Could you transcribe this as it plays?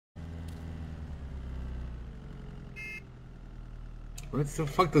What the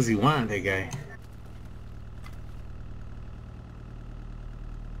fuck does he want, that guy?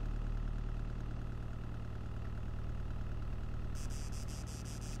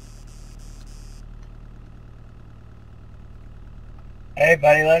 Hey,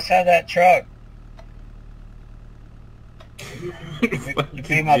 buddy, let's have that truck. You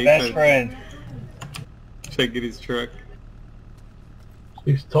be my best friend. Try to get his truck.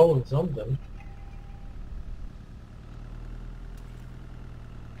 He's towing something.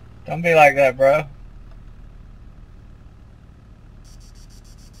 Don't be like that, bro.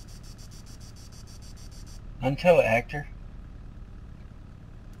 Untow it, Hector.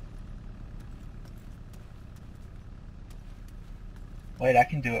 Wait, I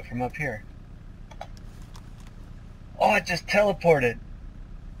can do it from up here. Oh, it just teleported.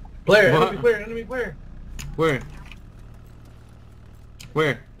 Player, What? enemy player, enemy player. Where?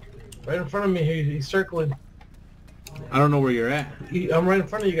 Where? Right in front of me, he's circling. I don't know where you're at. I'm right in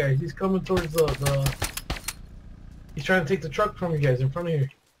front of you guys. He's coming towards the... He's trying to take the truck from you guys in front of you.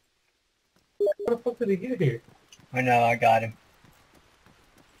 How the fuck did he get here? I know, I got him.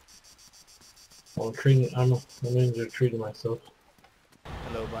 I'm treating myself.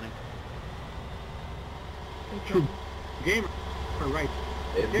 Hello, bunny. Gamer, right.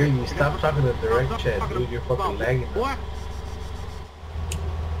 Hey, dude, you stop talking to direct chat, dude. You're fucking lagging. What?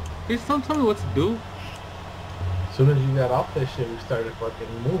 Please don't tell me what to do. As soon as you got off that shit, we started fucking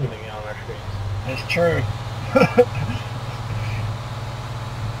moving again on our screens. It's true.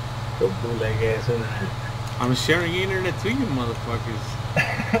 Go bootleg ass internet. I'm sharing internet to you,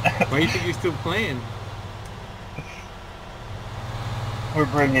 motherfuckers. Why you think you're still playing? We're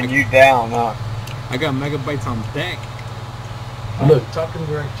bringing you down, huh? I got megabytes on deck. Look, talking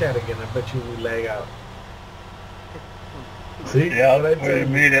direct chat again. I bet you we lag out. See? Yeah, What I we tell you?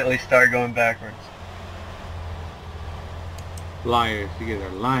 immediately start going backwards. Liars, you guys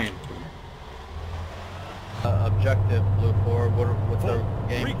are lying. Objective, Blue 4. What's the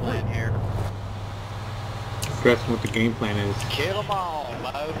game plan here? Stress what the game plan is. Kill them all,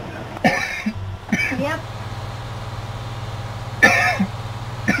 Mo. Yep.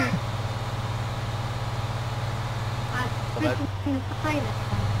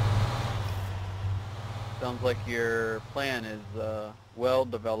 Sounds like your plan is well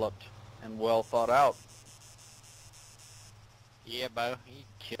developed and well thought out. Yeah, Bo, you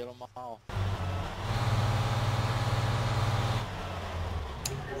kill them all.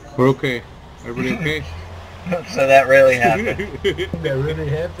 We're okay. Everybody okay? So that really happened. That really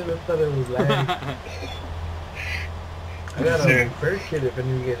happened? I thought it was lag. I got a repair kit if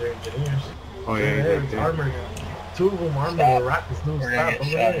any of you guys are engineers. Oh yeah, It's yeah. armored. Two of them armored with rockets. No We're gonna stop.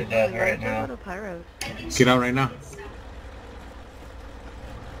 get shot to death right now. Get out right now.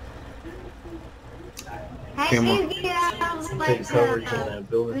 Hey, Come on. you get out Take like coverage in that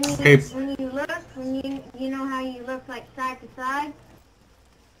building. Hey. when you look, you know how you look like side to side?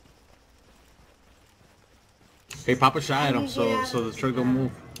 Hey, pop a shot at him so the truck don't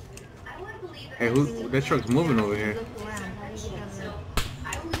move. Hey, that truck's moving over here. Look around.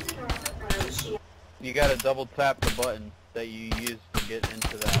 How do you get over there? You gotta double tap the button that you use to get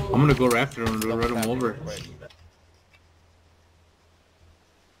into that. I'm gonna go after him and Double run him tap over. real quick.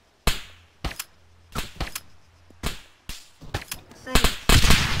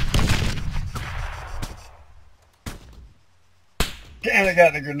 Damn, I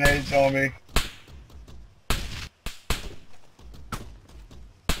got the grenades on me.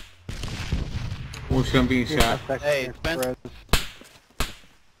 Oh shit, I'm being shot. Hey, Spencer.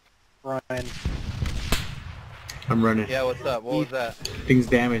 Ryan, I'm running. Yeah, what's up? What was that? Thing's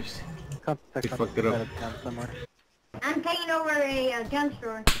damaged. contact They fucked it up. down somewhere. I'm taking over a gun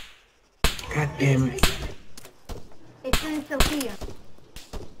store. God damn it. It's in Sophia.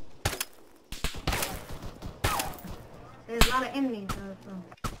 There's a lot of enemies though,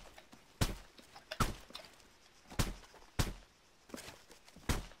 so.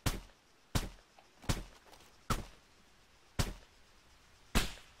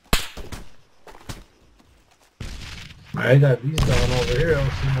 I got these down over here. I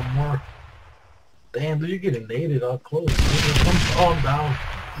don't see no more. Damn, dude, you're getting naded up close. I'm down.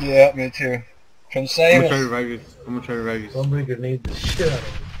 Yeah, me too. Come I'm save gonna try to us. revive you. I'm gonna try to revive you. Somebody grenade the shit out of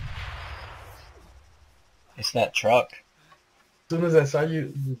me. It's that truck. As soon as I saw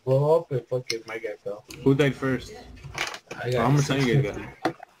you blow up, it fucking my guy fell. Who died first? I got How much time you guys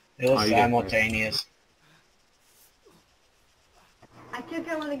got? It was Oh, you got simultaneous. I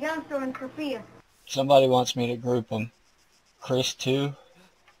took over the gun store in Sophia. Somebody wants me to group them. Chris too.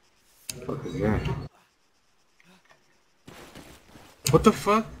 Fucking yeah. What the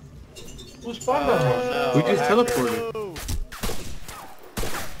fuck? Who's spawned on us? No, We just Hector. teleported.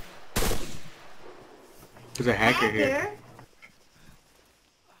 There's a hacker here.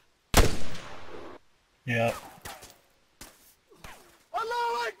 Yeah.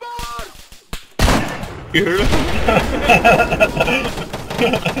 You heard him?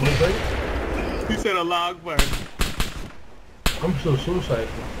 He said a log burn. I'm so suicidal.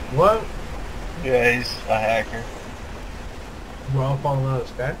 What? Yeah, he's a hacker. We're all falling out of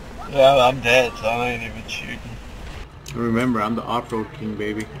the sky? Yeah, I'm dead, so I ain't even shooting. Remember, I'm the off-road king,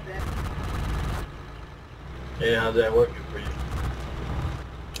 baby. Yeah, how's that working for you?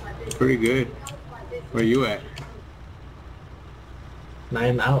 Pretty good. Where you at?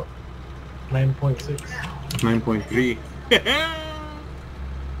 9 out. 9.6. 9.3.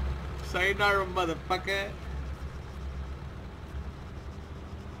 Sayonara, motherfucker.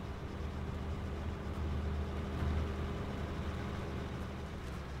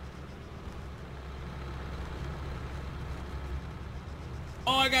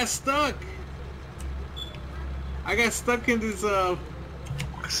 Oh, I got stuck. I got stuck in this,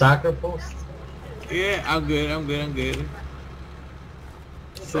 Soccer post? Yeah, I'm good.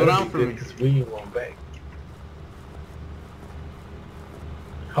 Slow down for me. Because we ain't going back.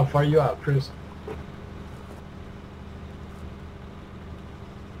 How far you out, Chris?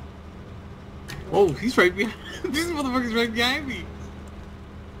 Oh, he's right behind. This motherfucker's right behind me.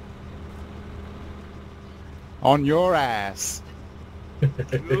 On your ass.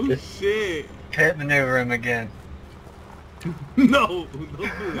 Oh shit. Can't maneuver him again. No, don't do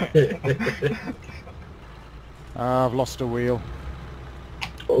that. I've lost a wheel.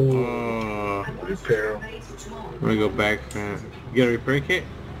 Oh, repair. I'm gonna go back. You got a repair kit?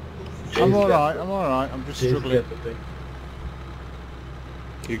 I'm alright, I'm just struggling.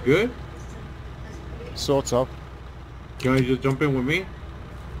 You good? Sort of. You wanna just jump in with me?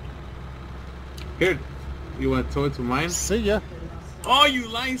 Here. You wanna tow it to mine? See ya. Oh, you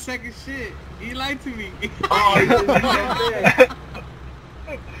lying sack of shit. He lied to me. Oh, you didn't do that.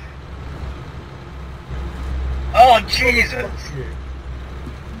 Oh, Jesus!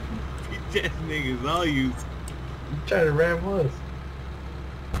 Bitch ass niggas, all you. You trying to ram us.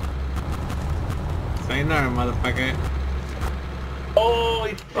 Sayonara, motherfucker. Oh,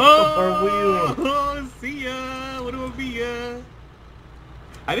 he fucked up our wheel. Oh, see ya. What do I be ya?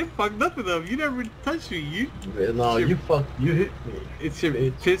 I didn't fuck nothing up. You never touched me. You. No, you hit me. It's your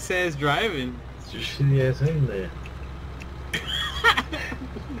piss ass driving. It's your shitty ass in there.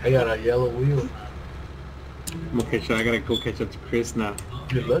 I got a yellow wheel. Okay, sure. I gotta go catch up to Chris now.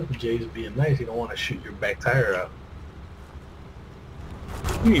 Good luck with Jay's being nice. He don't want to shoot your back tire out.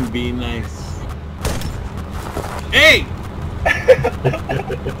 You mean being nice? Hey!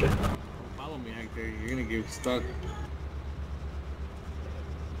 Follow me, Hector. You're gonna get stuck.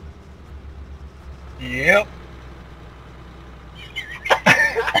 Yep.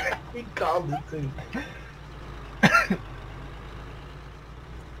 He called it too.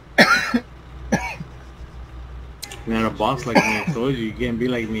 You're not a boss like me. I told you. You can't be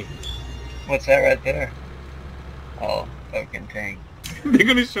like me. What's that right there? Oh, fucking tank. They're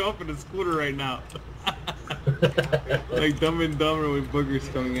gonna show up in a scooter right now. Like Dumb and Dumber with boogers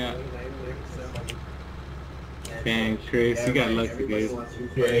coming out. Dang, Chris, you got lucky, dude.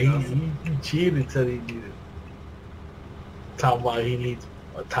 Yeah, he cheated till he needed. Talking about he needs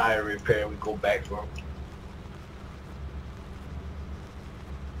a tire repair. We go back for him.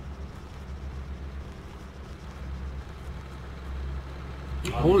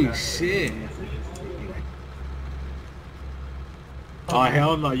 Holy shit. Oh,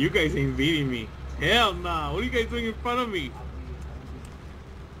 hell no. You guys ain't beating me. Hell no. What are you guys doing in front of me?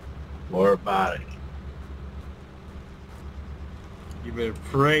 More about it. You better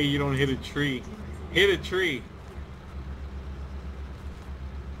pray you don't hit a tree. Hit a tree.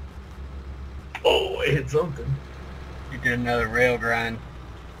 Oh, it hit something. You did another rail grind.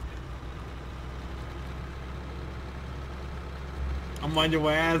 I'm on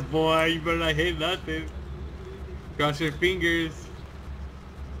your ass, boy. You better not hit nothing. Cross your fingers.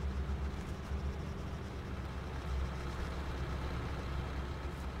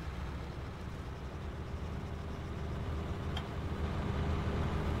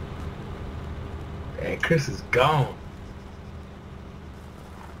 Hey, Chris is gone.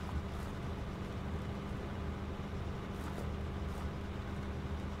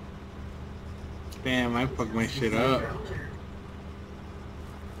 Damn, I fucked my shit up.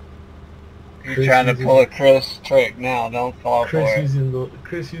 You're Chris trying to using- pull a Chris trick now. Don't fall for it.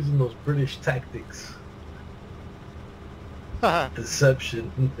 Chris using those British tactics.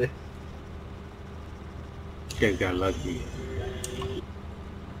 Deception. You guys got lucky.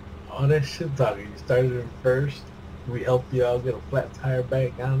 All that shit talking. You started in first. We helped you all get a flat tire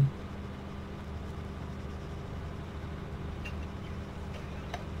back on.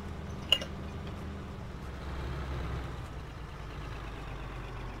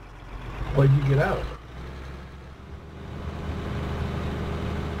 Why'd you get out?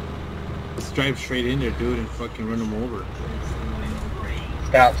 Let's drive straight in there, dude, and fucking run them over.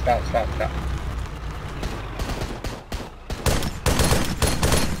 Stop, stop, stop, stop.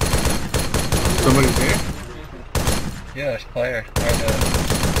 Somebody's there? Yeah, there's player. There's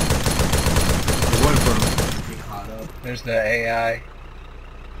one for him. There's the AI.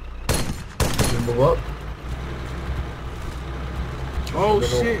 You move up. Oh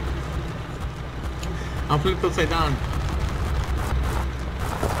shit! I'm flipped upside down.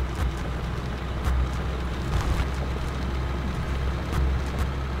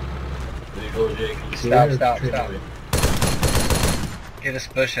 There you go, Jake. You see Stop, that? stop, Straight stop. away. Get this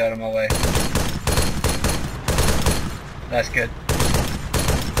bush out of my way. That's good.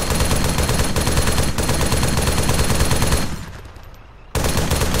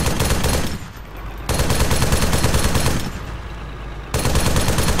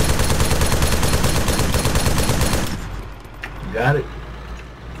 You got it.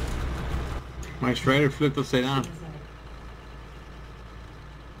 My strider flipped upside down.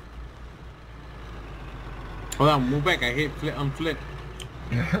 Hold on, move back. I hit flip. I'm flipped.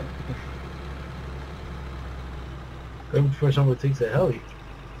 Right before someone takes a heli.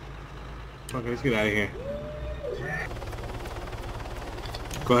 Okay, let's get out of here.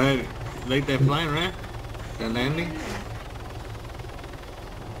 Go ahead. Like that flying, right? That landing.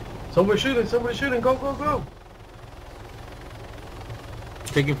 Somebody shooting, somebody shooting. Go, go, go.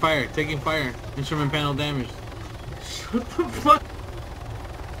 Taking fire, taking fire. Instrument panel damaged. What the fuck?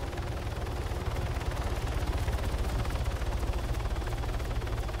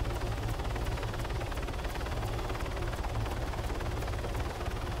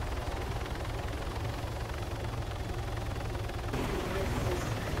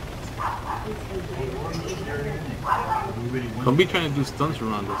 Don't be trying to do stunts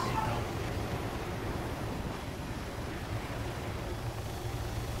around us.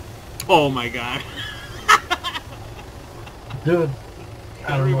 Oh my god. Dude,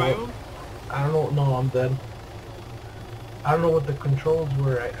 I don't Revive know. him? I don't know. No, I'm dead. I don't know what the controls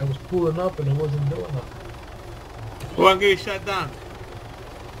were. I was pulling up and it wasn't doing nothing. Oh, I'm getting shot down.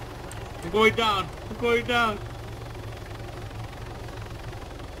 I'm going down. I'm going down.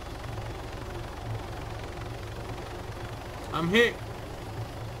 I'm hit.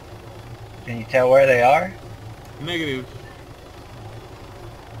 Can you tell where they are? Negative.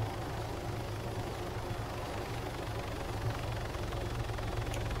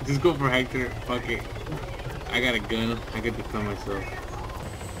 Just go for Hector. Fuck it. I got a gun. I can defend myself.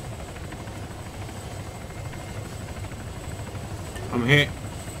 I'm hit.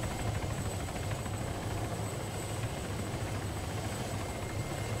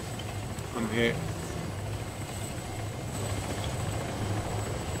 I'm hit.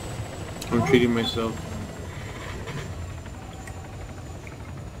 I'm treating myself.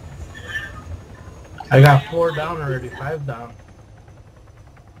 I got 4 down already, 5 down.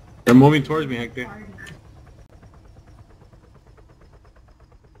 They're moving towards me, Hector.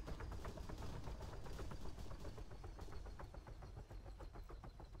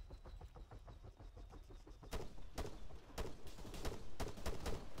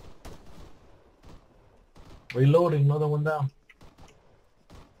 Reloading, another one down.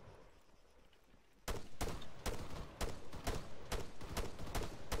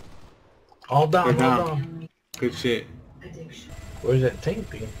 All down, They're all down. down. Good shit. Where's that tank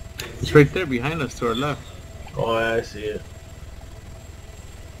being? It's right there behind us to our left. Oh, yeah, I see it.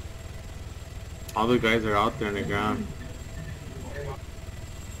 All the guys are out there on the ground.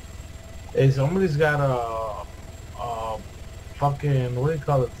 Hey, somebody's got fucking, what do you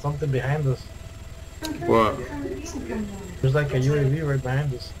call it? Something behind us. What? There's like a UAV right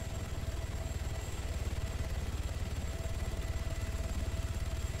behind us.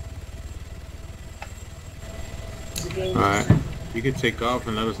 Alright. You can take off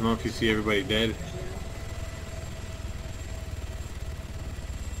and let us know if you see everybody dead.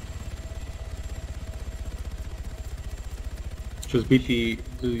 Just you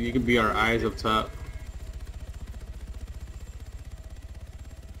can be our eyes up top.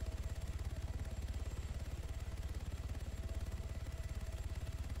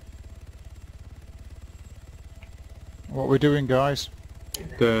 What we doing, guys?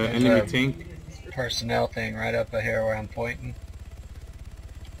 The enemy tank. Personnel thing right up here where I'm pointing.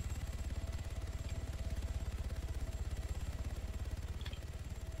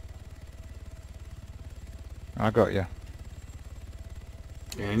 I got you.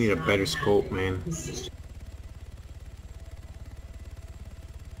 Yeah, I need a better scope, man.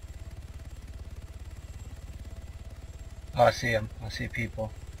 Oh, I see them. I see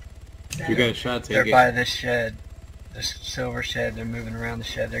people. You got a shot, take They're it. by this shed. This silver shed. They're moving around the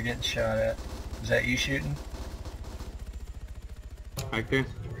shed. They're getting shot at. Is that you shooting? Right there.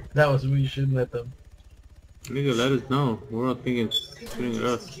 That was me shooting at them. Nigga, let us know. We're all thinking shooting at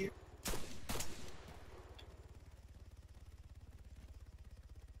us.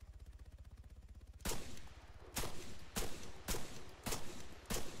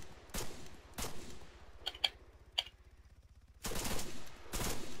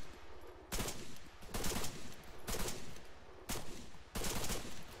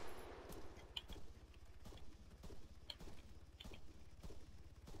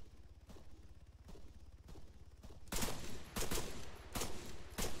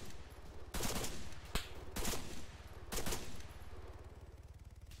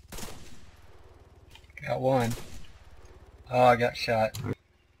 Got one. Oh, I got shot.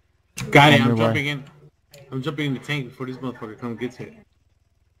 Got it, On I'm my way. jumping in. I'm jumping in the tank before this motherfucker comes gets it.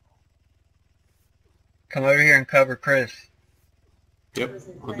 Come over here and cover Chris. Yep,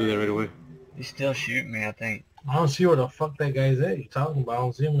 I'll do that right away. He's still shooting me, I think. I don't see where the fuck that guy's at. You talking about? I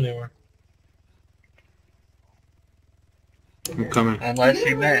don't see him anywhere. I'm coming. Unless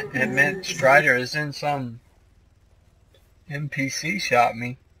it meant Strider is in some NPC shot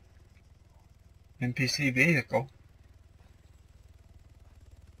me. NPC vehicle.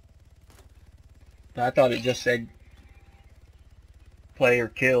 I thought it just said player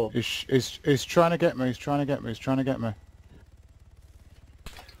killed. He's trying to get me. He's trying to get me. He's trying to get me.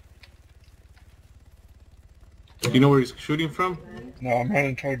 You know where he's shooting from? No, I'm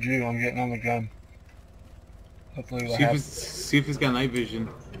running towards you. I'm getting on the gun. Hopefully we'll have... See if he's got night vision.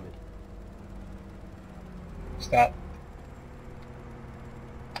 Stop.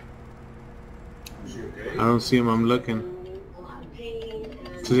 I don't see him, I'm looking.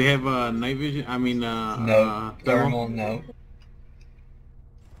 Do they have night vision? I mean, No. Thermal, no.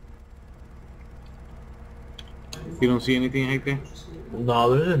 You don't see anything right there?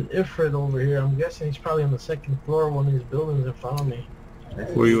 No, there's an Ifrit over here. I'm guessing he's probably on the second floor of one of these buildings in front of me.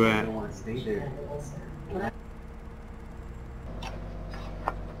 Where you at?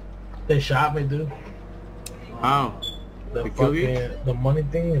 They shot me, dude. How? The They killed you? fucking the money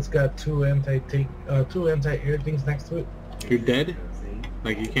thing. It's got two anti-air things next to it. You're dead?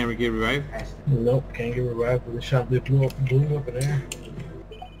 Like you can't get revived? Nope, can't get revived. They shot. They blew up in air.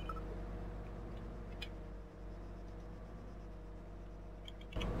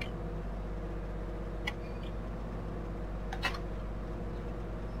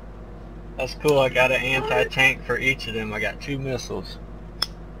 That's cool. I got an anti-tank for each of them. I got 2 missiles.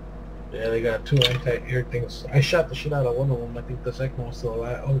 Yeah, they got 2 anti-air things. I shot the shit out of one of them. I think the second one's still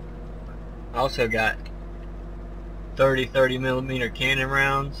alive. Oh, I also got 30 millimeter cannon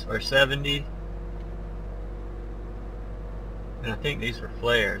rounds, or 70. And I think these were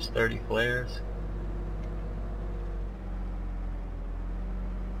flares, 30 flares.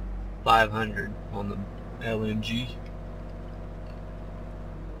 500 on the LMG.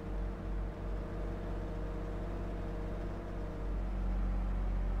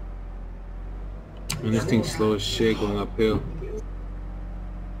 And this thing's slow as shit going uphill.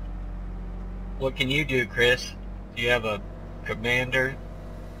 What can you do, Chris? Do you have a commander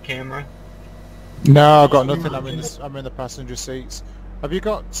camera? No, I've got nothing. I'm in the passenger seats. Have you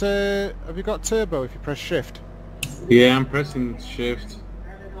got turbo if you press shift? Yeah, I'm pressing shift.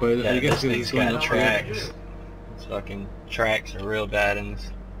 But Yeah, I guess this it's thing's going got up tracks. These fucking tracks are real bad in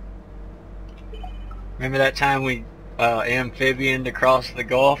this. Remember that time we amphibianed across the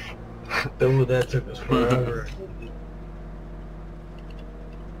Gulf? dude, that took us forever.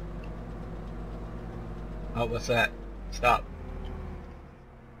 Oh, what's that? Stop.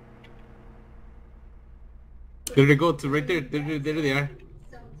 There they go to right there. There they are.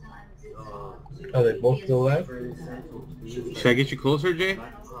 Are they both still alive? Should I get you closer, Jay?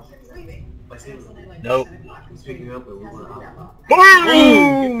 Nope. Boom!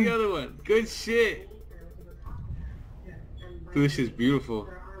 Get the other one. Good shit. Dude, this is beautiful.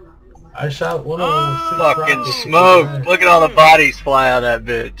 I shot one of them with 6 Fucking rounds. smoke! Look at all the bodies fly out of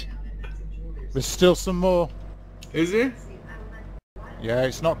that bitch. There's still some more. Is there? Yeah,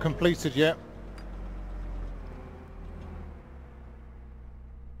 it's not completed yet.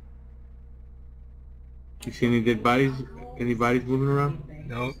 You see any dead bodies? Any bodies moving around?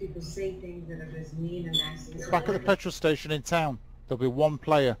 Nope. Back at the petrol station in town, there'll be 1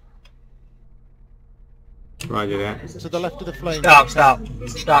 player. Roger that. To the left of the flame. Stop.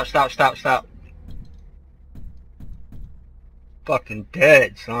 Fucking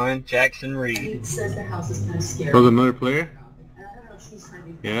dead, son. Jackson Reed. Says the house is kind of scary. Oh, another player? I don't know if she's trying to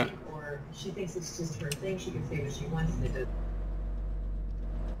be Yeah. funny or she thinks it's just her thing. She can say what she wants to do.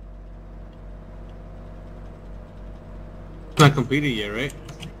 not completed yet, right?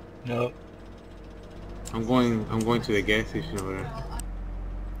 Nope. I'm going to the gas station over there.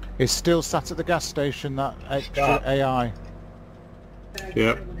 It's still sat at the gas station, that extra Stop. AI.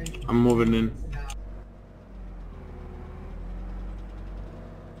 Yep. I'm moving in.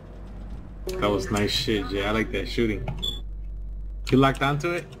 That was nice shit, Jay. I like that shooting. You locked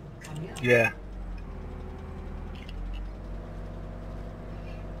onto it? Yeah.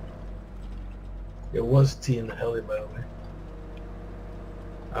 It was T in the heli, by the way.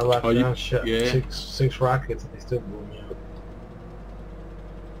 I locked Oh, you- down, shot yeah. six rockets, and they still blew me up.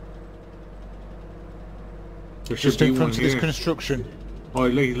 There should Just be in one front of this here. construction. Oh,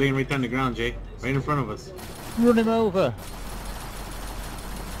 look, he's laying right there on the ground, Jay. Right in front of us. Run him over.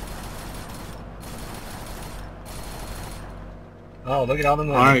 Oh, look at all the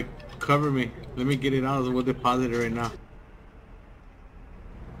money. Alright, cover me. Let me get it out and we'll deposit it right now.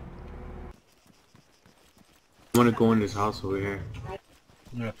 I'm gonna go in this house over here.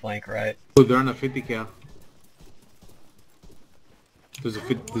 I'm gonna flank right. Oh, they're on a 50 cal. There's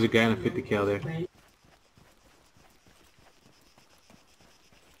a guy on a 50 cal there.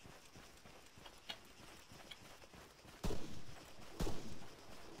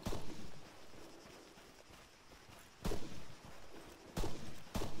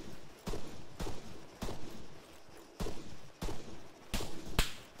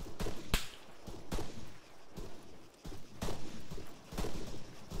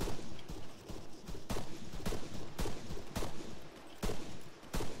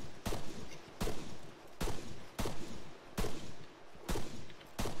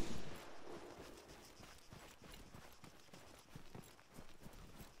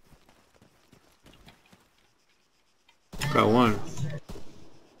 Got one.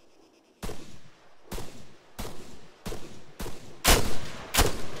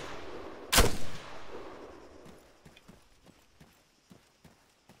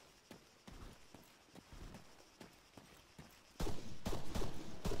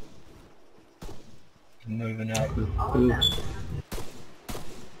 I'm moving up. Ooh.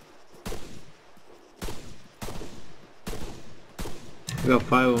 I got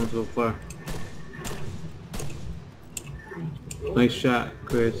 5 of them so far. Nice shot,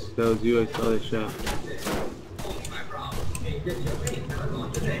 Chris. That was you. I saw that shot.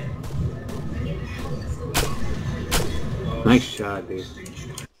 Nice shot, dude.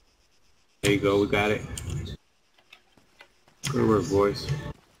 There you go. We got it. Good work, boys.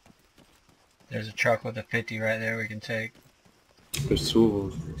 There's a truck with a 50 right there we can take. There's 2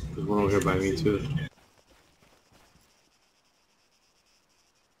 of them. There's one over here by me, too.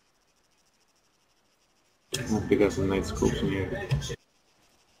 I think I got some nice scopes in here.